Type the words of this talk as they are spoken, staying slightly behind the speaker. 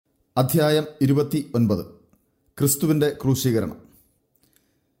അധ്യായം 29. ക്രിസ്തുവിൻ്റെ ക്രൂശീകരണം.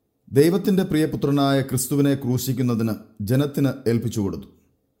 ദൈവത്തിൻ്റെ പ്രിയപുത്രനായ ക്രിസ്തുവിനെ ക്രൂശിക്കുന്നതിന് ജനത്തിന് ഏൽപ്പിച്ചുകൊടുത്തു.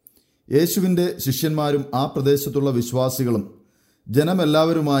 യേശുവിൻ്റെ ശിഷ്യന്മാരും ആ പ്രദേശത്തുള്ള വിശ്വാസികളും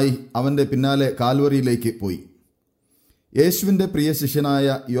ജനമെല്ലാവരുമായി അവൻ്റെ പിന്നാലെ കാൽവറിയിലേക്ക് പോയി. യേശുവിൻ്റെ പ്രിയ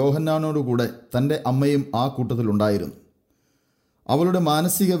ശിഷ്യനായ യോഹന്നാനോടുകൂടെ തൻ്റെ അമ്മയും ആ കൂട്ടത്തിലുണ്ടായിരുന്നു. അവളുടെ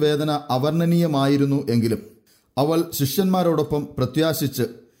മാനസിക വേദന അവർണ്ണനീയമായിരുന്നു എങ്കിലും അവൾ ശിഷ്യന്മാരോടൊപ്പം പ്രത്യാശിച്ച്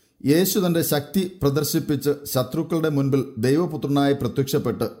യേശു തൻ്റെ ശക്തി പ്രദർശിപ്പിച്ച് ശത്രുക്കളുടെ മുൻപിൽ ദൈവപുത്രനായി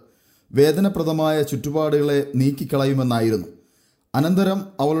പ്രത്യക്ഷപ്പെട്ട് വേദനപ്രദമായ ചുറ്റുപാടുകളെ നീക്കിക്കളയുമെന്നായിരുന്നു. അനന്തരം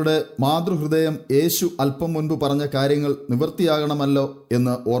അവളുടെ മാതൃഹൃദയം യേശു അല്പം മുൻപ് പറഞ്ഞ കാര്യങ്ങൾ നിവൃത്തിയാകണമല്ലോ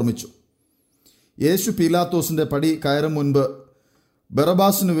എന്ന് ഓർമ്മിച്ചു. യേശു പീലാത്തോസിൻ്റെ പടി കയറും മുൻപ്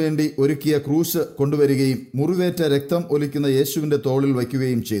ബറബാസിനു വേണ്ടി ഒരുക്കിയ ക്രൂശ് കൊണ്ടുവരികയും മുറിവേറ്റ രക്തം ഒലിക്കുന്ന യേശുവിൻ്റെ തോളിൽ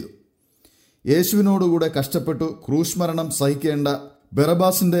വയ്ക്കുകയും ചെയ്തു. യേശുവിനോടുകൂടെ കഷ്ടപ്പെട്ടു ക്രൂശ് മരണം സഹിക്കേണ്ട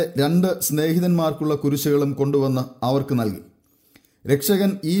ബറബാസിൻ്റെ 2 സ്നേഹിതന്മാർക്കുള്ള കുരിശുകളും കൊണ്ടുവന്ന് അവർക്ക് നൽകി.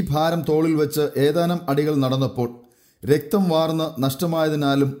 രക്ഷകൻ ഈ ഭാരം തോളിൽ വെച്ച് ഏതാനും അടികൾ നടന്നപ്പോൾ രക്തം വാർന്ന്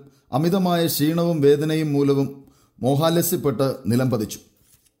നഷ്ടമായതിനാലും അമിതമായ ക്ഷീണവും വേദനയും മൂലവും മോഹാലസ്യപ്പെട്ട് നിലംപതിച്ചു.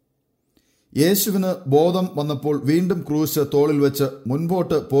 യേശുവിന് ബോധം വന്നപ്പോൾ വീണ്ടും ക്രൂശ് തോളിൽ വെച്ച്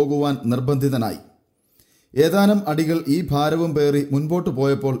മുൻപോട്ട് പോകുവാൻ നിർബന്ധിതനായി. ഏതാനും അടികൾ ഈ ഭാരവും പേറി മുൻപോട്ട്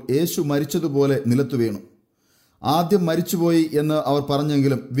പോയപ്പോൾ യേശു മരിച്ചതുപോലെ നിലത്തു വീണു. ആദ്യം മരിച്ചുപോയി എന്ന് അവർ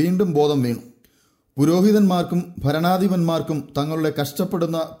പറഞ്ഞെങ്കിലും വീണ്ടും ബോധം വീണു. പുരോഹിതന്മാർക്കും ഭരണാധിപന്മാർക്കും തങ്ങളുടെ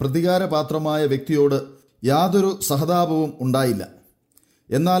കഷ്ടപ്പെടുന്ന പ്രതികാരപാത്രമായ വ്യക്തിയോട് യാതൊരു സഹതാപവും ഉണ്ടായില്ല.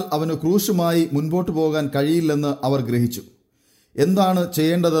 എന്നാൽ അവന് ക്രൂശുമായി മുൻപോട്ട് പോകാൻ കഴിയില്ലെന്ന് അവർ ഗ്രഹിച്ചു. എന്താണ്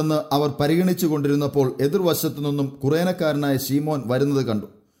ചെയ്യേണ്ടതെന്ന് അവർ പരിഗണിച്ചു കൊണ്ടിരുന്നപ്പോൾ എതിർവശത്തു നിന്നും കുറേനക്കാരനായ ശീമോൻ വരുന്നത് കണ്ടു.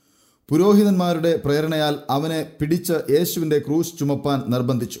 പുരോഹിതന്മാരുടെ പ്രേരണയാൽ അവനെ പിടിച്ച് യേശുവിൻ്റെ ക്രൂശ് ചുമപ്പാൻ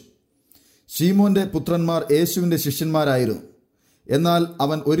നിർബന്ധിച്ചു. ശീമോന്റെ പുത്രന്മാർ യേശുവിൻ്റെ ശിഷ്യന്മാരായിരുന്നു. എന്നാൽ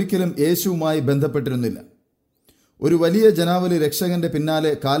അവൻ ഒരിക്കലും യേശുവുമായി ബന്ധപ്പെട്ടിരുന്നില്ല. ഒരു വലിയ ജനാവലി രക്ഷകന്റെ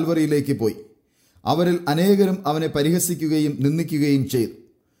പിന്നാലെ കാൽവറിയിലേക്ക് പോയി. അവരിൽ അനേകരും അവനെ പരിഹസിക്കുകയും നിന്ദിക്കുകയും ചെയ്തു.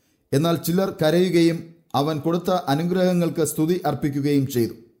 എന്നാൽ ചിലർ കരയുകയും അവൻ കൊടുത്ത അനുഗ്രഹങ്ങൾക്ക് സ്തുതി അർപ്പിക്കുകയും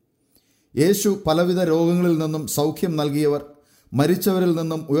ചെയ്തു. യേശു പലവിധ രോഗങ്ങളിൽ നിന്നും സൗഖ്യം നൽകിയവർ, മരിച്ചവരിൽ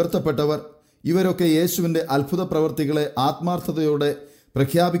നിന്നും ഉയർത്തപ്പെട്ടവർ, ഇവരൊക്കെ യേശുവിൻ്റെ അത്ഭുത പ്രവൃത്തികളെ ആത്മാർത്ഥതയോടെ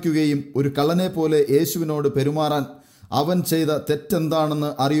പ്രഖ്യാപിക്കുകയും ഒരു കള്ളനെ പോലെ യേശുവിനോട് പെരുമാറാൻ അവൻ ചെയ്ത തെറ്റെന്താണെന്ന്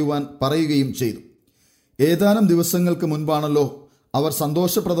അറിയുവാൻ പറയുകയും ചെയ്തു. ഏതാനും ദിവസങ്ങൾക്ക് മുൻപാണല്ലോ അവർ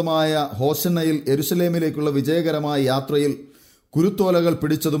സന്തോഷപ്രദമായ ഹോശന്നയിൽ യെരുശലേമിലേക്കുള്ള വിജയകരമായ യാത്രയിൽ കുരുത്തോലകൾ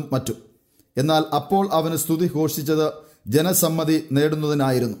പിടിച്ചതും മറ്റും. എന്നാൽ അപ്പോൾ അവന് സ്തുതി ഘോഷിച്ചത് ജനസമ്മതി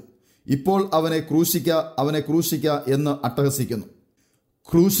നേടുന്നതിനായിരുന്നു. ഇപ്പോൾ അവനെ ക്രൂശിക്ക എന്ന് അട്ടഹസിക്കുന്നു.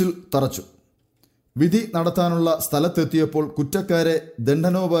 ക്രൂശിൽ തറച്ചു. വിധി നടത്താനുള്ള സ്ഥലത്തെത്തിയപ്പോൾ കുറ്റക്കാരെ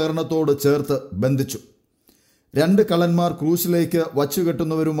ദണ്ഡനോപകരണത്തോട് ചേർത്ത് ബന്ധിച്ചു. 2 കള്ളന്മാർ ക്രൂശിലേക്ക്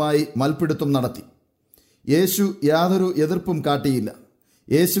വച്ചുകെട്ടുന്നവരുമായി മൽപ്പിടുത്തം നടത്തി. യേശു യാതൊരു എതിർപ്പും കാട്ടിയില്ല.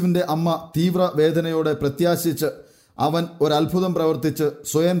 യേശുവിൻ്റെ അമ്മ തീവ്ര വേദനയോടെ പ്രത്യാശിച്ച് അവൻ ഒരത്ഭുതം പ്രവർത്തിച്ച്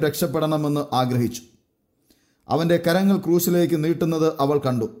സ്വയം രക്ഷപ്പെടണമെന്ന് ആഗ്രഹിച്ചു. അവൻ്റെ കരങ്ങൾ ക്രൂശിലേക്ക് നീട്ടുന്നത് അവൾ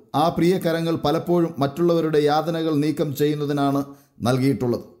കണ്ടു. ആ പ്രിയ കരങ്ങൾ പലപ്പോഴും മറ്റുള്ളവരുടെ യാതനകൾ നീക്കം ചെയ്യുന്നതിനാണ്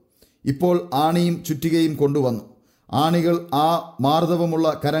നൽകിയിട്ടുള്ളത്. ഇപ്പോൾ ആണിയും ചുറ്റികയും കൊണ്ടുവന്നു. ആണികൾ ആ മാർദ്ദവമുള്ള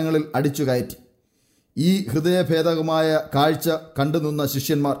കരങ്ങളിൽ അടിച്ചു കയറ്റി. ഈ ഹൃദയഭേദകമായ കാഴ്ച കണ്ടുനിന്ന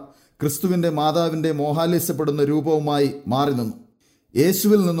ശിഷ്യന്മാർ ക്രിസ്തുവിൻ്റെ മാതാവിൻ്റെ മോഹാലസ്യപ്പെടുന്ന രൂപവുമായി മാറി നിന്നു.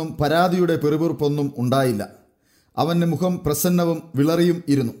 യേശുവിൽ നിന്നും പരാതിയുടെ പിറുപിറുപ്പൊന്നും ഉണ്ടായില്ല. അവൻ്റെ മുഖം പ്രസന്നവും വിളറിയും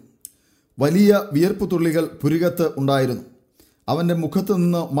ഇരുന്നു. വലിയ വിയർപ്പ് തുള്ളികൾ പുരികത്ത് ഉണ്ടായിരുന്നു. അവൻ്റെ മുഖത്തു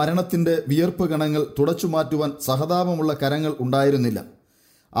നിന്ന് മരണത്തിൻ്റെ വിയർപ്പ് കണങ്ങൾ തുടച്ചു മാറ്റുവാൻ സഹതാപമുള്ള കരങ്ങൾ ഉണ്ടായിരുന്നില്ല.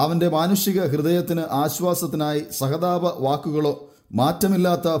 അവൻ്റെ മാനുഷിക ഹൃദയത്തിന് ആശ്വാസത്തിനായി സഹതാപ വാക്കുകളോ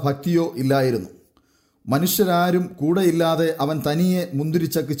മാറ്റമില്ലാത്ത ഭക്തിയോ ഇല്ലായിരുന്നു. മനുഷ്യരാരും കൂടെയില്ലാതെ അവൻ തനിയെ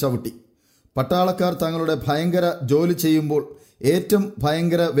മുന്തിരിച്ചക്ക് ചവിട്ടി. പട്ടാളക്കാർ തങ്ങളുടെ ഭയങ്കര ജോലി ചെയ്യുമ്പോൾ ഏറ്റവും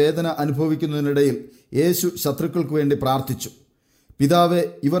ഭയങ്കര വേദന അനുഭവിക്കുന്നതിനിടയിൽ യേശു ശത്രുക്കൾക്ക് വേണ്ടി പ്രാർത്ഥിച്ചു. പിതാവേ,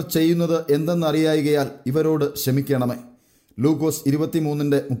 ഇവർ ചെയ്യുന്നത് എന്തെന്നറിയായികയാൽ ഇവരോട് ക്ഷമിക്കണമേ. ലൂക്കോസ്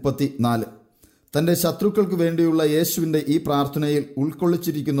 23:34. തൻ്റെ ശത്രുക്കൾക്ക് വേണ്ടിയുള്ള യേശുവിൻ്റെ ഈ പ്രാർത്ഥനയിൽ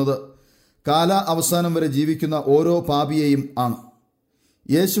ഉൾക്കൊള്ളിച്ചിരിക്കുന്നത് കാല അവസാനം വരെ ജീവിക്കുന്ന ഓരോ പാപിയെയും ആണ്.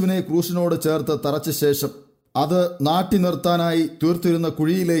 യേശുവിനെ ക്രൂശിനോട് ചേർത്ത് തറച്ച ശേഷം അത് നാട്ടി നിർത്താനായി തീർത്തിരുന്ന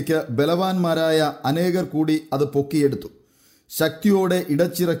കുഴിയിലേക്ക് ബലവാന്മാരായ അനേകർ കൂടി അത് പൊക്കിയെടുത്തു. ശക്തിയോടെ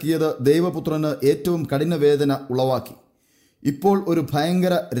ഇടച്ചിറക്കിയത് ദൈവപുത്രന് ഏറ്റവും കഠിന വേദന ഉളവാക്കി. ഇപ്പോൾ ഒരു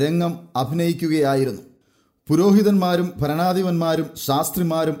ഭയങ്കര രംഗം അഭിനയിക്കുകയായിരുന്നു. പുരോഹിതന്മാരും ഭരണാധിപന്മാരും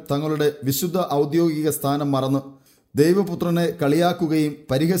ശാസ്ത്രിമാരും തങ്ങളുടെ വിശുദ്ധ ഔദ്യോഗിക സ്ഥാനം മറന്ന് ദൈവപുത്രനെ കളിയാക്കുകയും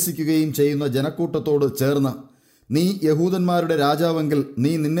പരിഹസിക്കുകയും ചെയ്യുന്ന ജനക്കൂട്ടത്തോട് ചേർന്ന് നീ യഹൂദന്മാരുടെ രാജാവെങ്കിൽ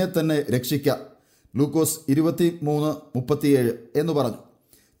നീ നിന്നെ തന്നെ രക്ഷിക്ക, ലൂക്കോസ് 23:37 എന്ന് പറഞ്ഞു.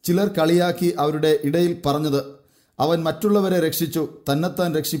 ചിലർ കളിയാക്കി അവരുടെ ഇടയിൽ പറഞ്ഞത്, അവൻ മറ്റുള്ളവരെ രക്ഷിച്ചു, തന്നെത്താൻ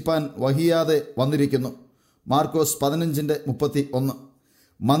രക്ഷിപ്പാൻ വഹിയാതെ വന്നിരിക്കുന്നു. മാർക്കോസ് 15:31.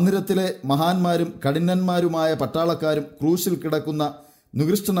 മന്ദിരത്തിലെ മഹാന്മാരും കഠിനന്മാരുമായ പട്ടാളക്കാരും ക്രൂശിൽ കിടക്കുന്ന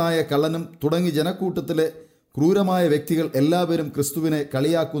നികൃഷ്ടനായ കള്ളനും തുടങ്ങി ജനക്കൂട്ടത്തിലെ ക്രൂരമായ വ്യക്തികൾ എല്ലാവരും ക്രിസ്തുവിനെ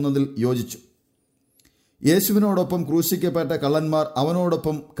കളിയാക്കുന്നതിൽ യോജിച്ചു. യേശുവിനോടൊപ്പം ക്രൂശിക്കപ്പെട്ട കള്ളന്മാർ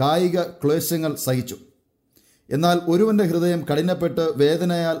അവനോടൊപ്പം കായിക ക്ലേശങ്ങൾ സഹിച്ചു. എന്നാൽ ഒരുവന്റെ ഹൃദയം കഠിനപ്പെട്ട്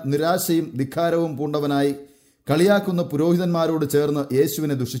വേദനയാൽ നിരാശയും ധിക്കാരവും പൂണ്ടവനായി കളിയാക്കുന്ന പുരോഹിതന്മാരോട് ചേർന്ന്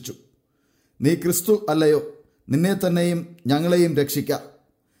യേശുവിനെ ദുഷിച്ചു. നീ ക്രിസ്തു അല്ലയോ? നിന്നെ തന്നെയും ഞങ്ങളെയും രക്ഷിക്ക.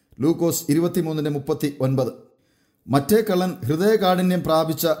 ലൂക്കോസ് 23:39. മറ്റേ കള്ളൻ ഹൃദയകാഠിന്യം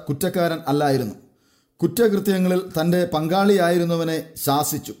പ്രാപിച്ച കുറ്റക്കാരൻ അല്ലായിരുന്നു. കുറ്റകൃത്യങ്ങളിൽ തൻ്റെ പങ്കാളിയായിരുന്നവനെ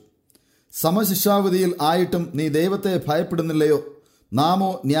ശാസിച്ചു. സമശിക്ഷാവിധിയിൽ ആയിട്ടും നീ ദൈവത്തെ ഭയപ്പെടുന്നില്ലയോ?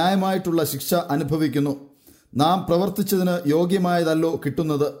 നാമോ ന്യായമായിട്ടുള്ള ശിക്ഷ അനുഭവിക്കുന്നു. നാം പ്രവർത്തിച്ചതിന് യോഗ്യമായതല്ലോ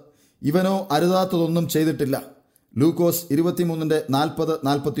കിട്ടുന്നത്. ഇവനോ അരുതാത്തതൊന്നും ചെയ്തിട്ടില്ല. ലൂക്കോസ്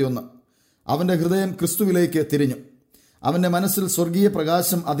 23:40-41. അവൻ്റെ ഹൃദയം ക്രിസ്തുവിലേക്ക് തിരിഞ്ഞു. അവൻ്റെ മനസ്സിൽ സ്വർഗീയ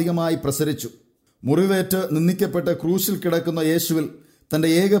പ്രകാശം അധികമായി പ്രസരിച്ചു. മുറിവേറ്റ് നിന്ദിക്കപ്പെട്ട് ക്രൂശിൽ കിടക്കുന്ന യേശുവിൽ തൻ്റെ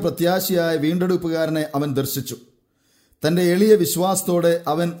ഏക പ്രത്യാശയായ വീണ്ടെടുപ്പുകാരനെ അവൻ ദർശിച്ചു. തൻ്റെ എളിയ വിശ്വാസത്തോടെ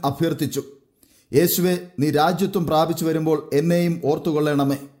അവൻ അഭ്യർത്ഥിച്ചു, യേശുവെ, നീ രാജ്യത്വം പ്രാപിച്ചു വരുമ്പോൾ എന്നെയും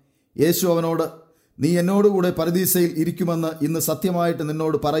ഓർത്തുകൊള്ളണമേ. യേശു അവനോട്, നീ എന്നോടുകൂടെ പരദീസയിൽ ഇരിക്കുമെന്ന് ഇന്ന് സത്യമായിട്ട്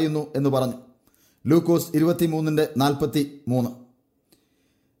നിന്നോട് പറയുന്നു എന്ന് പറഞ്ഞു. ലൂക്കോസ് 23:43.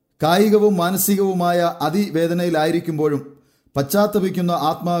 കായികവും മാനസികവുമായ അതിവേദനയിലായിരിക്കുമ്പോഴും പശ്ചാത്തപിക്കുന്ന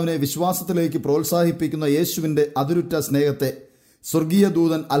ആത്മാവിനെ വിശ്വാസത്തിലേക്ക് പ്രോത്സാഹിപ്പിക്കുന്ന യേശുവിൻ്റെ അതിരുറ്റ സ്നേഹത്തെ സ്വർഗീയ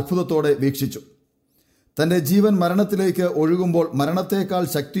ദൂതൻ അത്ഭുതത്തോടെ വീക്ഷിച്ചു. തൻ്റെ ജീവൻ മരണത്തിലേക്ക് ഒഴുകുമ്പോൾ മരണത്തേക്കാൾ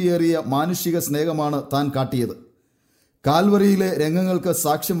ശക്തിയേറിയ മാനുഷിക സ്നേഹമാണ് താൻ കാട്ടിയത്. കാൽവറിയിലെ രംഗങ്ങൾക്ക്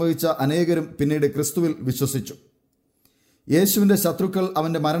സാക്ഷ്യം വഹിച്ച അനേകരും പിന്നീട് ക്രിസ്തുവിൽ വിശ്വസിച്ചു. യേശുവിൻ്റെ ശത്രുക്കൾ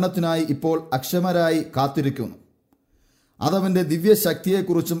അവൻ്റെ മരണത്തിനായി ഇപ്പോൾ അക്ഷമരായി കാത്തിരിക്കുന്നു. അതവൻ്റെ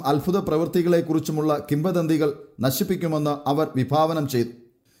ദിവ്യശക്തിയെക്കുറിച്ചും അത്ഭുത പ്രവൃത്തികളെക്കുറിച്ചുമുള്ള കിംവദന്തികൾ നശിപ്പിക്കുമെന്ന് അവർ വിഭാവനം ചെയ്തു.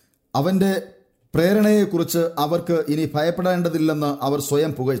 അവൻ്റെ പ്രേരണയെക്കുറിച്ച് അവർക്ക് ഇനി ഭയപ്പെടേണ്ടതില്ലെന്ന് അവർ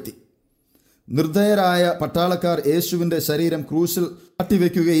സ്വയം പുകഴ്ത്തി. നിർദ്ദയരായ പട്ടാളക്കാർ യേശുവിൻ്റെ ശരീരം ക്രൂശിൽ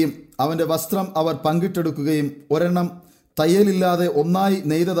കാട്ടിവെക്കുകയും അവൻ്റെ വസ്ത്രം അവർ പങ്കിട്ടെടുക്കുകയും ഒരെണ്ണം തയ്യലില്ലാതെ ഒന്നായി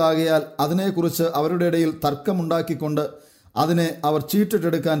നെയ്തതാകയാൽ അതിനെക്കുറിച്ച് അവരുടെ ഇടയിൽ തർക്കമുണ്ടാക്കിക്കൊണ്ട് അതിനെ അവർ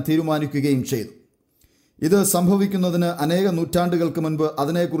ചീട്ടിട്ടെടുക്കാൻ തീരുമാനിക്കുകയും ചെയ്തു. ഇത് സംഭവിക്കുന്നതിന് അനേക നൂറ്റാണ്ടുകൾക്ക് മുൻപ്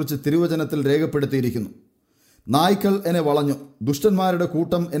അതിനെക്കുറിച്ച് തിരുവചനത്തിൽ രേഖപ്പെടുത്തിയിരിക്കുന്നു. നായ്ക്കൾ എന്നെ വളഞ്ഞു, ദുഷ്ടന്മാരുടെ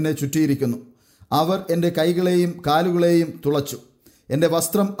കൂട്ടം എന്നെ ചുറ്റിയിരിക്കുന്നു. അവർ എൻ്റെ കൈകളെയും കാലുകളെയും തുളച്ചു, എൻ്റെ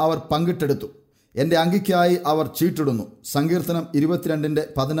വസ്ത്രം അവർ പങ്കിട്ടെടുത്തു, എൻ്റെ അങ്കിക്കായി അവർ ചീട്ടിടുന്നു. സങ്കീർത്തനം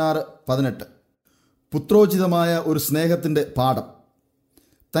 22:16-18. പുത്രോചിതമായ ഒരു സ്നേഹത്തിൻ്റെ പാഠം.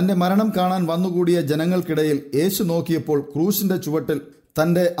 തൻ്റെ മരണം കാണാൻ വന്നുകൂടിയ ജനങ്ങൾക്കിടയിൽ യേശു നോക്കിയപ്പോൾ ക്രൂശിൻ്റെ ചുവട്ടിൽ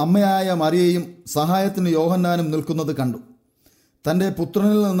തൻ്റെ അമ്മയായ മറിയയും സഹായത്തിന് യോഹന്നാനും നിൽക്കുന്നത് കണ്ടു. തൻ്റെ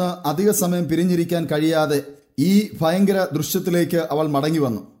പുത്രനിൽ നിന്ന് അധിക സമയം പിരിഞ്ഞിരിക്കാൻ കഴിയാതെ ഈ ഭയങ്കര ദൃശ്യത്തിലേക്ക് അവൾ മടങ്ങി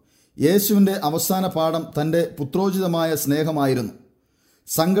വന്നു. യേശുവിൻ്റെ അവസാന പാഠം തൻ്റെ പുത്രോചിതമായ സ്നേഹമായിരുന്നു.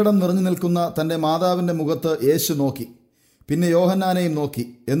 സങ്കടം നിറഞ്ഞു നിൽക്കുന്ന തൻ്റെ മാതാവിൻ്റെ മുഖത്ത് യേശു നോക്കി. പിന്നെ യോഹന്നാനെയും നോക്കി.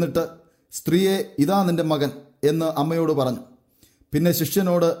 എന്നിട്ട്, സ്ത്രീയെ, ഇതാ നിന്റെ മകൻ എന്ന് അമ്മയോട് പറഞ്ഞു. പിന്നെ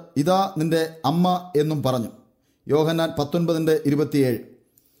ശിഷ്യനോട്, ഇതാ നിന്റെ അമ്മ എന്നും പറഞ്ഞു. യോഹന്നാൻ 19:27.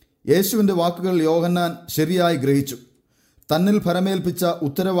 യേശുവിൻ്റെ വാക്കുകൾ യോഹന്നാൻ ശരിയായി ഗ്രഹിച്ചു. തന്നിൽ ഫലമേൽപ്പിച്ച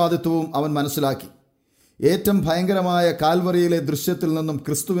ഉത്തരവാദിത്വവും അവൻ മനസ്സിലാക്കി. ഏറ്റവും ഭയങ്കരമായ കാൽവറിയിലെ ദൃശ്യത്തിൽ നിന്നും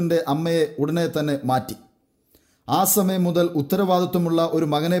ക്രിസ്തുവിൻ്റെ അമ്മയെ ഉടനെ തന്നെ മാറ്റി. ആ സമയം മുതൽ ഉത്തരവാദിത്വമുള്ള ഒരു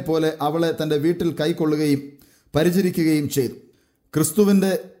മകനെ പോലെ അവളെ തൻ്റെ വീട്ടിൽ കൈക്കൊള്ളുകയും പരിചരിക്കുകയും ചെയ്തു.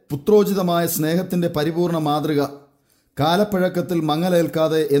 ക്രിസ്തുവിൻ്റെ പുത്രോചിതമായ സ്നേഹത്തിൻ്റെ പരിപൂർണ മാതൃക കാലപ്പഴക്കത്തിൽ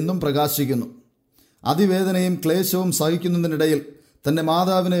മങ്ങലേൽക്കാതെ എന്നും പ്രകാശിക്കുന്നു. അതിവേദനയും ക്ലേശവും സഹിക്കുന്നതിനിടയിൽ തൻ്റെ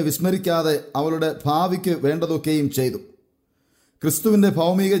മാതാവിനെ വിസ്മരിക്കാതെ അവളുടെ ഭാവിക്ക് വേണ്ടതൊക്കെയും ചെയ്തു. ക്രിസ്തുവിൻ്റെ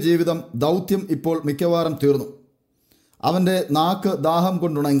ഭൗമിക ജീവിതം ദൗത്യം ഇപ്പോൾ മിക്കവാറും തീർന്നു. അവൻ്റെ നാക്ക് ദാഹം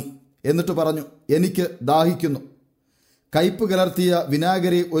കൊണ്ടുണങ്ങി. എന്നിട്ട് പറഞ്ഞു, എനിക്ക് ദാഹിക്കുന്നു. കയ്പ് കലർത്തിയ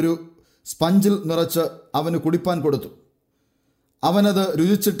വിനാഗിരി ഒരു സ്പഞ്ചിൽ നിറച്ച് അവന് കുടിപ്പാൻ കൊടുത്തു. അവനത്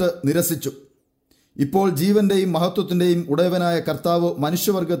രുചിച്ചിട്ട് നിരസിച്ചു. ഇപ്പോൾ ജീവന്റെയും മഹത്വത്തിൻ്റെയും ഉടയവനായ കർത്താവ്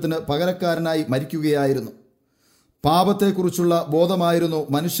മനുഷ്യവർഗത്തിന് പകരക്കാരനായി മരിക്കുകയായിരുന്നു. പാപത്തെക്കുറിച്ചുള്ള ബോധമായിരുന്നു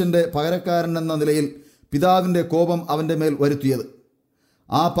മനുഷ്യൻ്റെ പകരക്കാരനെന്ന നിലയിൽ പിതാവിൻ്റെ കോപം അവൻ്റെ മേൽ വരുത്തിയത്.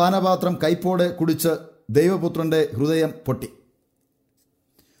 ആ പാനപാത്രം കൈപ്പോടെ കുടിച്ച് ദൈവപുത്രൻ്റെ ഹൃദയം പൊട്ടി.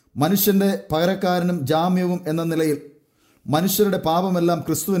 മനുഷ്യൻ്റെ പകരക്കാരനും ജാമ്യവും എന്ന നിലയിൽ മനുഷ്യരുടെ പാപമെല്ലാം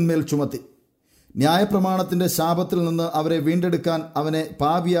ക്രിസ്തുവിന്മേൽ ചുമത്തി. ന്യായപ്രമാണത്തിൻ്റെ ശാപത്തിൽ നിന്ന് അവരെ വീണ്ടെടുക്കാൻ അവനെ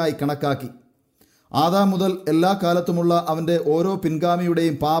പാപിയായി കണക്കാക്കി. ആദാം മുതൽ എല്ലാ കാലത്തുമുള്ള അവൻ്റെ ഓരോ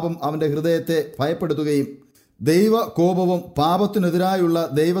പിൻഗാമിയുടെയും പാപം അവൻ്റെ ഹൃദയത്തെ ഭയപ്പെടുത്തുകയും ദൈവ കോപവും പാപത്തിനെതിരായുള്ള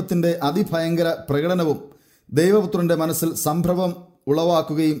ദൈവത്തിൻ്റെ അതിഭയങ്കര പ്രകടനവും ദൈവപുത്രൻ്റെ മനസ്സിൽ സംഭ്രമം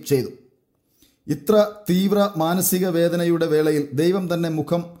ഉളവാക്കുകയും ചെയ്തു. ഇത്ര തീവ്ര മാനസിക വേദനയുടെ വേളയിൽ ദൈവം തന്നെ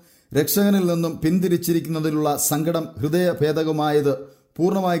മുഖം രക്ഷകനിൽ നിന്നും പിന്തിരിച്ചിരിക്കുന്നതിലുള്ള സങ്കടം ഹൃദയഭേദകമായത്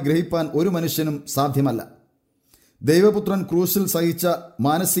പൂർണ്ണമായി ഗ്രഹിപ്പാൻ ഒരു മനുഷ്യനും സാധ്യമല്ല. ദൈവപുത്രൻ ക്രൂശിൽ സഹിച്ച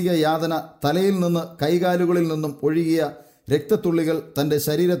മാനസിക യാതന, തലയിൽ നിന്ന് കൈകാലുകളിൽ നിന്നും ഒഴുകിയ രക്തത്തുള്ളികൾ, തൻ്റെ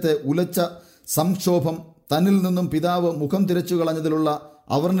ശരീരത്തെ ഉലച്ച സംക്ഷോഭം, തന്നിൽ നിന്നും പിതാവ് മുഖം തിരച്ചു കളഞ്ഞതിലുള്ള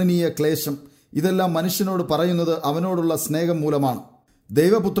അവർണ്ണനീയ ക്ലേശം, ഇതെല്ലാം മനുഷ്യനോട് പറയുന്നത് അവനോടുള്ള സ്നേഹം മൂലമാണ്.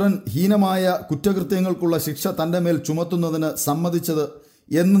 ദൈവപുത്രൻ ഹീനമായ കുറ്റകൃത്യങ്ങൾക്കുള്ള ശിക്ഷ തൻ്റെ മേൽ ചുമത്തുന്നതിന് സമ്മതിച്ചത്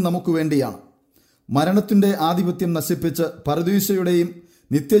എന്ന് നമുക്ക് വേണ്ടിയാണ്. മരണത്തിൻ്റെ ആധിപത്യം നശിപ്പിച്ച് പരദീസയുടെയും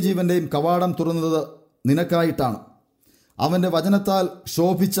നിത്യജീവന്റെയും കവാടം തുറന്നത് നിനക്കായിട്ടാണ്. അവൻ്റെ വചനത്താൽ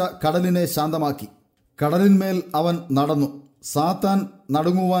ശോഭിച്ച കടലിനെ ശാന്തമാക്കി. കടലിന്മേൽ അവൻ നടന്നു, സാത്താൻ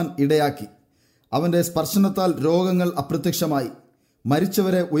നടുങ്ങുവാൻ ഇടയാക്കി. അവൻ്റെ സ്പർശനത്താൽ രോഗങ്ങൾ അപ്രത്യക്ഷമായി.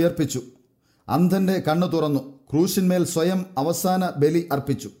 മരിച്ചവരെ ഉയർപ്പിച്ചു. അന്ധൻ്റെ കണ്ണു തുറന്നു. ക്രൂശിന്മേൽ സ്വയം അവസാന ബലി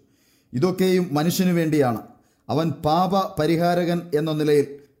അർപ്പിച്ചു. ഇതൊക്കെയും മനുഷ്യനു വേണ്ടിയാണ്. അവൻ പാപ പരിഹാരകൻ എന്ന നിലയിൽ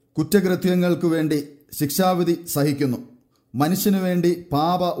കുറ്റകൃത്യങ്ങൾക്കു വേണ്ടി ശിക്ഷാവിധി സഹിക്കുന്നു. മനുഷ്യനു വേണ്ടി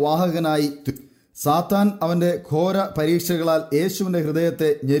പാപവാഹകനായി സാത്താൻ അവൻ്റെ ഘോര പരീക്ഷകളാൽ യേശുവിൻ്റെ ഹൃദയത്തെ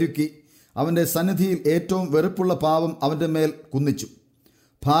ഞെരുക്കി അവൻ്റെ സന്നിധിയിൽ ഏറ്റവും വെറുപ്പുള്ള പാപം അവൻ്റെ മേൽ കുന്നിച്ചു.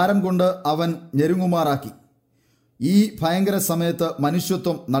 ഭാരം കൊണ്ട് അവൻ ഞെരുങ്ങുമാറാക്കി. ഈ ഭയങ്കര സമയത്ത്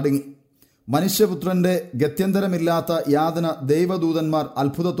മനുഷ്യത്വം നടുങ്ങി. മനുഷ്യപുത്രൻ്റെ ഗത്യന്തരമില്ലാത്ത യാതന ദൈവദൂതന്മാർ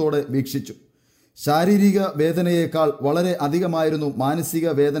അത്ഭുതത്തോടെ വീക്ഷിച്ചു. ശാരീരിക വേദനയേക്കാൾ വളരെ അധികമായിരുന്നു മാനസിക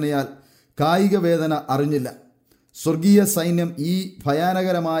വേദനയാൽ കായിക വേദന അറിഞ്ഞില്ല. സ്വർഗീയ സൈന്യം ഈ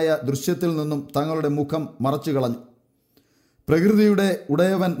ഭയാനകരമായ ദൃശ്യത്തിൽ നിന്നും തങ്ങളുടെ മുഖം മറച്ചു കളഞ്ഞു. പ്രകൃതിയുടെ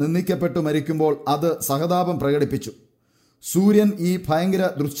ഉടയവൻ നിന്ദിക്കപ്പെട്ടു മരിക്കുമ്പോൾ അത് സഹതാപം പ്രകടിപ്പിച്ചു. സൂര്യൻ ഈ ഭയങ്കര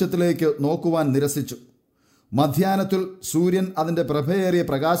ദൃശ്യത്തിലേക്ക് നോക്കുവാൻ നിരസിച്ചു. മധ്യാഹ്നത്തിൽ സൂര്യൻ അതിൻ്റെ പ്രഭയേറിയ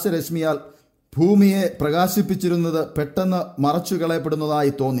പ്രകാശരശ്മിയാൽ ഭൂമിയെ പ്രകാശിപ്പിച്ചിരുന്നത് പെട്ടെന്ന് മറച്ചു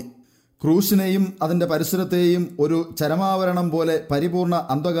കളയപ്പെടുന്നതായി തോന്നി. ക്രൂശിനെയും അതിൻ്റെ പരിസരത്തെയും ഒരു ചരമാവരണം പോലെ പരിപൂർണ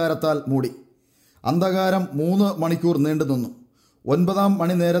അന്ധകാരത്താൽ മൂടി. അന്ധകാരം 3 മണിക്കൂർ നീണ്ടുനിന്നു. 9-ാം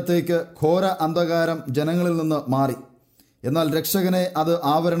മണി നേരത്തേക്ക് ഘോര അന്ധകാരം ജനങ്ങളിൽ നിന്ന് മാറി. എന്നാൽ രക്ഷകനെ അത്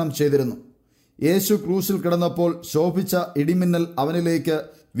ആവരണം ചെയ്തിരുന്നു. യേശു ക്രൂശിൽ കിടന്നപ്പോൾ ശോഭിച്ച ഇടിമിന്നൽ അവനിലേക്ക്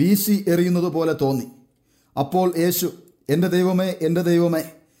വീശി എറിയുന്നത് പോലെ തോന്നി. അപ്പോൾ യേശു, എൻ്റെ ദൈവമേ, എൻ്റെ ദൈവമേ,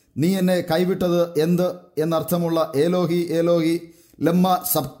 നീ എന്നെ കൈവിട്ടത് എന്ത് എന്നർത്ഥമുള്ള ഏലോഹി ഏലോഹി ലമ്മ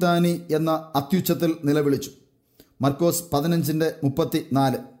സബ്താനി എന്ന അത്യുച്ചത്തിൽ നിലവിളിച്ചു. മർക്കോസ്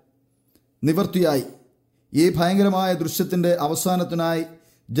 15:34. നിവർത്തിയായി. ഈ ഭയങ്കരമായ ദൃശ്യത്തിൻ്റെ അവസാനത്തിനായി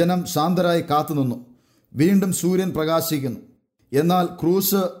ജനം ശാന്തരായി കാത്തുനിന്നു. വീണ്ടും സൂര്യൻ പ്രകാശിക്കുന്നു. എന്നാൽ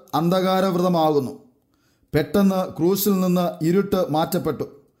ക്രൂശ് അന്ധകാരവൃതമാകുന്നു. പെട്ടെന്ന് ക്രൂശിൽ നിന്ന് ഇരുട്ട് മാറ്റപ്പെട്ടു.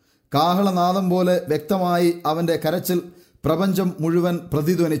 കാഹളനാദം പോലെ വ്യക്തമായി അവൻ്റെ കരച്ചിൽ പ്രപഞ്ചം മുഴുവൻ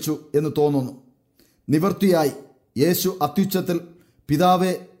പ്രതിധ്വനിച്ചു എന്ന് തോന്നുന്നു. നിവർത്തിയായി. യേശു അത്യുച്ചത്തിൽ,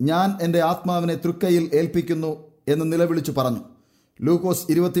 പിതാവേ, ഞാൻ എൻ്റെ ആത്മാവിനെ തൃക്കൈയിൽ ഏൽപ്പിക്കുന്നു എന്ന് നിലവിളിച്ചു പറഞ്ഞു. ലൂക്കോസ്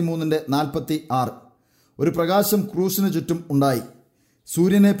 23:46. ഒരു പ്രകാശം ക്രൂശിന് ചുറ്റും ഉണ്ടായി.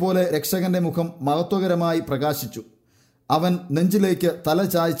 സൂര്യനെ പോലെ രക്ഷകന്റെ മുഖം മഹത്വകരമായി പ്രകാശിച്ചു. അവൻ നെഞ്ചിലേക്ക് തല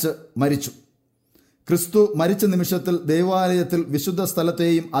ചായ്ച്ച് മരിച്ചു. ക്രിസ്തു മരിച്ച നിമിഷത്തിൽ ദേവാലയത്തിൽ വിശുദ്ധ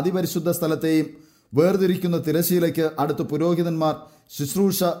സ്ഥലത്തെയും അതിപരിശുദ്ധ സ്ഥലത്തെയും വേർതിരിക്കുന്ന തിരശീലയ്ക്ക് അടുത്ത് പുരോഹിതന്മാർ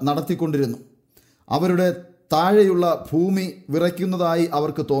ശുശ്രൂഷ നടത്തിക്കൊണ്ടിരുന്നു. അവരുടെ താഴെയുള്ള ഭൂമി വിറയ്ക്കുന്നതായി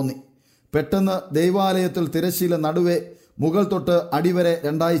അവർക്ക് തോന്നി. പെട്ടെന്ന് ദൈവാലയത്തിൽ തിരശീല നടുവെ മുകൾ തൊട്ട് അടിവരെ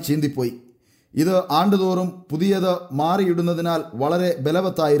 2ആയി ചീന്തിപ്പോയി. ഇത് ആണ്ടുതോറും പുതിയത് മാറിയിടുന്നതിനാൽ വളരെ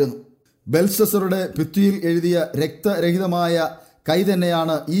ബലവത്തായിരുന്നു. ബെൽഷസ്സറുടെ ഭിത്തിയിൽ എഴുതിയ രക്തരഹിതമായ കൈ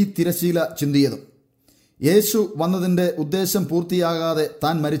തന്നെയാണ് ഈ തിരശീല ചിന്തിയത്. യേശു വന്നതിൻ്റെ ഉദ്ദേശം പൂർത്തിയാകാതെ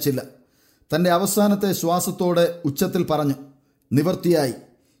താൻ മരിച്ചില്ല. തൻ്റെ അവസാനത്തെ ശ്വാസത്തോടെ ഉച്ചത്തിൽ പറഞ്ഞു, നിവർത്തിയായി.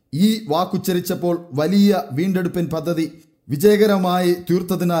 ഈ വാക്കുച്ചരിച്ചപ്പോൾ വലിയ വീണ്ടെടുപ്പിൻ പദ്ധതി വിജയകരമായി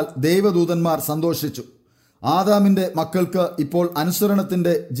തീർത്തതിനാൽ ദൈവദൂതന്മാർ സന്തോഷിച്ചു. ആദാമിൻ്റെ മക്കൾക്ക് ഇപ്പോൾ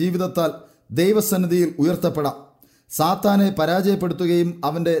അനുസരണത്തിൻ്റെ ജീവിതത്താൽ ദൈവസന്നിധിയിൽ ഉയർത്തപ്പെടാം. സാത്താനെ പരാജയപ്പെടുത്തുകയും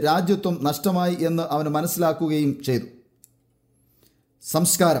അവൻ്റെ രാജ്യത്വം നഷ്ടമായി എന്ന് അവന് മനസ്സിലാക്കുകയും ചെയ്തു.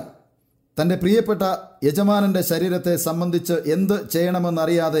 സംസ്കാരം. തൻ്റെ പ്രിയപ്പെട്ട യജമാനൻ്റെ ശരീരത്തെ സംബന്ധിച്ച് എന്ത്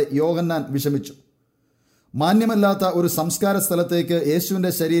ചെയ്യണമെന്നറിയാതെ യോഹന്നാൻ വിഷമിച്ചു. മാന്യമല്ലാത്ത ഒരു സംസ്കാര സ്ഥലത്തേക്ക്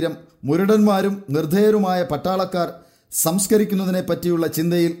യേശുവിൻ്റെ ശരീരം മുരടന്മാരും നിർദ്ധയരുമായ പട്ടാളക്കാർ സംസ്കരിക്കുന്നതിനെ പറ്റിയുള്ള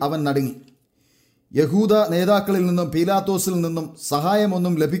ചിന്തയിൽ അവൻ നടുങ്ങി. യഹൂദ നേതാക്കളിൽ നിന്നും പീലാത്തോസിൽ നിന്നും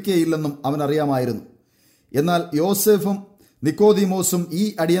സഹായമൊന്നും ലഭിക്കുകയില്ലെന്നും അവൻ അറിയാമായിരുന്നു. എന്നാൽ യോസേഫും നിക്കോദീമോസും ഈ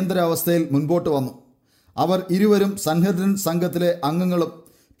അടിയന്തരാവസ്ഥയിൽ മുൻപോട്ട് വന്നു. അവർ ഇരുവരും സൻഹെദ്രിൻ സംഘത്തിലെ അംഗങ്ങളും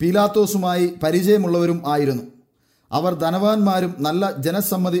പീലാത്തോസുമായി പരിചയമുള്ളവരും ആയിരുന്നു. അവർ ധനവാന്മാരും നല്ല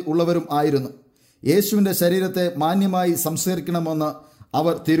ജനസമ്മതി ഉള്ളവരും ആയിരുന്നു. യേശുവിൻ്റെ ശരീരത്തെ മാന്യമായി സംസ്കരിക്കണമെന്ന്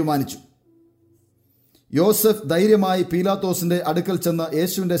അവർ തീരുമാനിച്ചു. യോസഫ് ധൈര്യമായി പീലാത്തോസിന്റെ അടുക്കൽ ചെന്ന്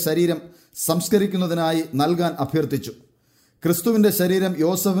യേശുവിൻ്റെ ശരീരം സംസ്കരിക്കുന്നതിനായി നൽകാൻ അഭ്യർത്ഥിച്ചു. ക്രിസ്തുവിൻ്റെ ശരീരം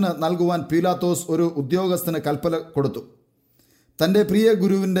യോസഫിന് നൽകുവാൻ പീലാത്തോസ് ഒരു ഉദ്യോഗസ്ഥന് കൽപ്പന കൊടുത്തു. തൻ്റെ പ്രിയ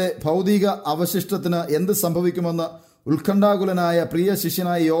ഗുരുവിൻ്റെ ഭൗതിക അവശിഷ്ടത്തിന് എന്ത് സംഭവിക്കുമെന്ന് ഉത്കണ്ഠാകുലനായ പ്രിയ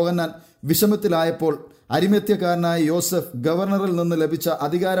ശിഷ്യനായ യോഹന്നാൻ വിഷമത്തിലായപ്പോൾ അരിമത്യക്കാരനായ യോസഫ് ഗവർണറിൽ നിന്ന് ലഭിച്ച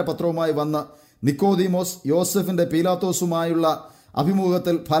അധികാരപത്രവുമായി വന്ന് നിക്കോദീമോസ് യോസഫിൻ്റെ പീലാത്തോസുമായുള്ള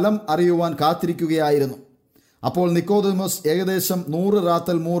അഭിമുഖത്തിൽ ഫലം അറിയുവാൻ കാത്തിരിക്കുകയായിരുന്നു. അപ്പോൾ നിക്കോദീമോസ് ഏകദേശം 100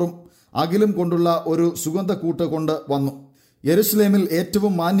 റാത്തൽ മൂറും അകിലും കൊണ്ടുള്ള ഒരു സുഗന്ധക്കൂട്ട് കൊണ്ട് വന്നു. യെരുശലേമിൽ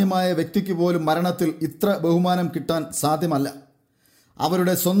ഏറ്റവും മാന്യമായ വ്യക്തിക്ക് പോലും മരണത്തിൽ ഇത്ര ബഹുമാനം കിട്ടാൻ സാധ്യമല്ല.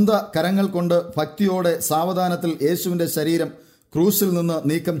 അവരുടെ സ്വന്തം കരങ്ങൾ കൊണ്ട് ഭക്തിയോടെ സാവധാനത്തിൽ യേശുവിൻ്റെ ശരീരം ക്രൂശിൽ നിന്ന്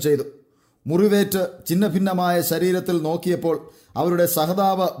നീക്കം ചെയ്തു. മുറിവേറ്റ് ഛിന്നഭിന്നമായ ശരീരത്തിൽ നോക്കിയപ്പോൾ അവരുടെ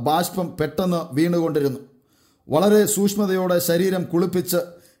സഹതാപ ബാഷ്പം പെട്ടെന്ന് വീണുകൊണ്ടിരുന്നു. വളരെ സൂക്ഷ്മതയോടെ ശരീരം കുളിപ്പിച്ച്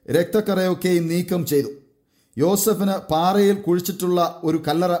രക്തക്കറയൊക്കെയും നീക്കം ചെയ്തു. യോസഫിന് പാറയിൽ കുഴിച്ചിട്ടുള്ള ഒരു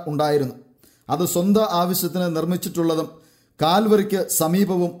കല്ലറ ഉണ്ടായിരുന്നു. അത് സ്വന്തം ആവശ്യത്തിന് നിർമ്മിച്ചിട്ടുള്ളതും കാൽവരിക്ക്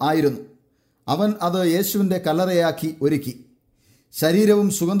സമീപവും ആയിരുന്നു. അവൻ അത് യേശുവിൻ്റെ കല്ലറയാക്കി ഒരുക്കി. ശരീരവും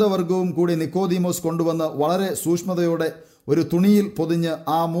സുഗന്ധവർഗവും കൂടി നിക്കോദീമോസ് കൊണ്ടുവന്ന് വളരെ സൂക്ഷ്മതയോടെ ഒരു തുണിയിൽ പൊതിഞ്ഞ്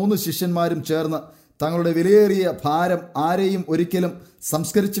ആ 3 ശിഷ്യന്മാരും ചേർന്ന് തങ്ങളുടെ വിലയേറിയ ഭാരം ആരെയും ഒരിക്കലും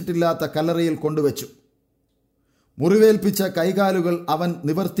സംസ്കരിച്ചിട്ടില്ലാത്ത കല്ലറയിൽ കൊണ്ടുവച്ചു. മുറിവേൽപ്പിച്ച കൈകാലുകൾ അവൻ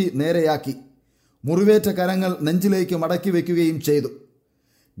നിവർത്തി നേരെയാക്കി. മുറിവേറ്റ കരങ്ങൾ നെഞ്ചിലേക്ക് മടക്കി വയ്ക്കുകയും ചെയ്തു.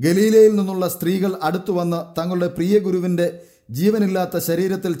 ഗലീലയിൽ നിന്നുള്ള സ്ത്രീകൾ അടുത്തു വന്ന് തങ്ങളുടെ പ്രിയ ഗുരുവിൻ്റെ ജീവനില്ലാത്ത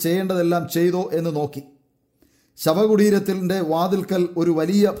ശരീരത്തിൽ ചെയ്യേണ്ടതെല്ലാം ചെയ്തോ എന്ന് നോക്കി. ശവകുടീരത്തിൻ്റെ വാതിൽക്കൽ ഒരു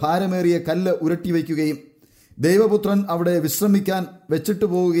വലിയ ഭാരമേറിയ കല്ല് ഉരുട്ടി വയ്ക്കുകയും ദൈവപുത്രൻ അവിടെ വിശ്രമിക്കാൻ വെച്ചിട്ട്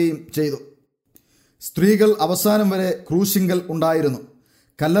പോവുകയും ചെയ്തു. സ്ത്രീകൾ അവസാനം വരെ ക്രൂശിങ്കൽ ഉണ്ടായിരുന്നു.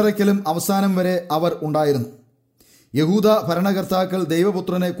 കല്ലറയ്ക്കലും അവസാനം വരെ അവർ ഉണ്ടായിരുന്നു. യഹൂദ ഭരണകർത്താക്കൾ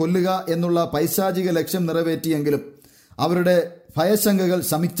ദൈവപുത്രനെ കൊല്ലുക എന്നുള്ള പൈശാചിക ലക്ഷ്യം നിറവേറ്റിയെങ്കിലും അവരുടെ ഭയശങ്കകൾ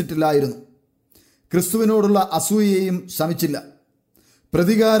ശമിച്ചിട്ടില്ലായിരുന്നു. ക്രിസ്തുവിനോടുള്ള അസൂയയും ശമിച്ചില്ല.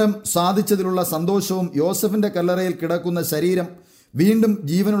 പ്രതികാരം സാധിച്ചതിലുള്ള സന്തോഷവും യോസഫിൻ്റെ കല്ലറയിൽ കിടക്കുന്ന ശരീരം വീണ്ടും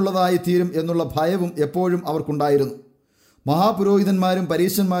ജീവനുള്ളതായി തീരും എന്നുള്ള ഭയവും എപ്പോഴും അവർക്കുണ്ടായിരുന്നു. മഹാപുരോഹിതന്മാരും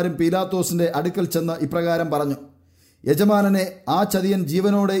പരീശന്മാരും പീലാത്തോസിൻ്റെ അടുക്കൽ ചെന്ന് ഇപ്രകാരം പറഞ്ഞു: യജമാനനെ, ആ ചതിയൻ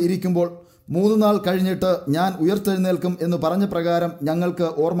ജീവനോടെ ഇരിക്കുമ്പോൾ 3 നാൾ കഴിഞ്ഞിട്ട് ഞാൻ ഉയർത്തെഴുന്നേൽക്കും എന്ന് പറഞ്ഞ പ്രകാരം ഞങ്ങൾക്ക്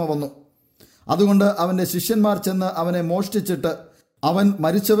ഓർമ്മ വന്നു. അതുകൊണ്ട് അവൻ്റെ ശിഷ്യന്മാർ ചെന്ന് അവനെ മോഷ്ടിച്ചിട്ട് അവൻ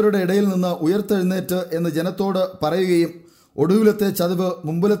മരിച്ചവരുടെ ഇടയിൽ നിന്ന് ഉയർത്തെഴുന്നേറ്റ് എന്ന് ജനത്തോട് പറയുകയും ഒടുവിലത്തെ ചതിവ്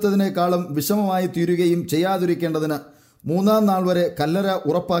മുമ്പിലത്തതിനേക്കാളും വിഷമമായി തീരുകയും ചെയ്യാതിരിക്കേണ്ടതിന് 3-ാം നാൾ വരെ കല്ലറ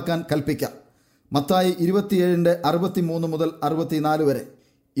ഉറപ്പാക്കാൻ കൽപ്പിക്കാം. മത്തായി 27:63 മുതൽ 64 വരെ.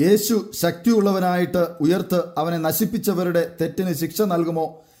 യേശു ശക്തിയുള്ളവനായിട്ട് ഉയർത്ത് അവനെ നശിപ്പിച്ചവരുടെ തെറ്റിന് ശിക്ഷ നൽകുമോ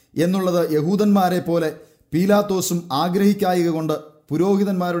എന്നുള്ളത് യഹൂദന്മാരെ പോലെ പീലാത്തോസും ആഗ്രഹിക്കായിക കൊണ്ട്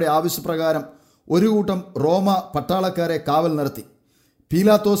പുരോഹിതന്മാരുടെ ആവശ്യപ്രകാരം ഒരു കൂട്ടം റോമ പട്ടാളക്കാരെ കാവൽ നിർത്തി.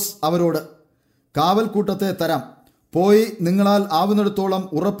 പീലാത്തോസ് അവരോട്: കാവൽക്കൂട്ടത്തെ തരാം, പോയി നിങ്ങളാൽ ആവുന്നിടത്തോളം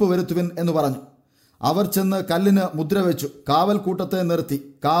ഉറപ്പ് വരുത്തുവിൻ എന്ന് പറഞ്ഞു. അവർ ചെന്ന് കല്ലിന് മുദ്ര വെച്ചു കാവൽക്കൂട്ടത്തെ നിർത്തി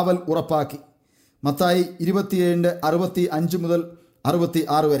കാവൽ ഉറപ്പാക്കി. മത്തായി 27:65 മുതൽ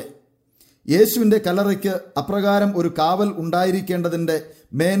 66 വരെ. യേശുവിൻ്റെ കല്ലറയ്ക്ക് അപ്രകാരം ഒരു കാവൽ ഉണ്ടായിരിക്കേണ്ടതിൻ്റെ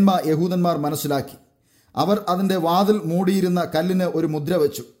മേന്മ യഹൂദന്മാർ മനസ്സിലാക്കി. അവർ അതിൻ്റെ വാതിൽ മൂടിയിരുന്ന കല്ലിന് ഒരു മുദ്ര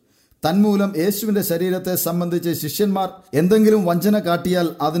വെച്ചു. തന്മൂലം യേശുവിൻ്റെ ശരീരത്തെ സംബന്ധിച്ച് ശിഷ്യന്മാർ എന്തെങ്കിലും വഞ്ചന കാട്ടിയാൽ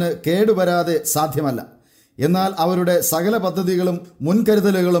അതിന് കേടുവരാതെ സാധ്യമല്ല. എന്നാൽ അവരുടെ സകല പദ്ധതികളും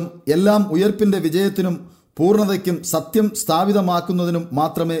മുൻകരുതലുകളും എല്ലാം ഉയർപ്പിൻ്റെ വിജയത്തിനും പൂർണ്ണതയ്ക്കും സത്യം സ്ഥാപിതമാക്കുന്നതിനും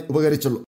മാത്രമേ ഉപകരിച്ചുള്ളൂ.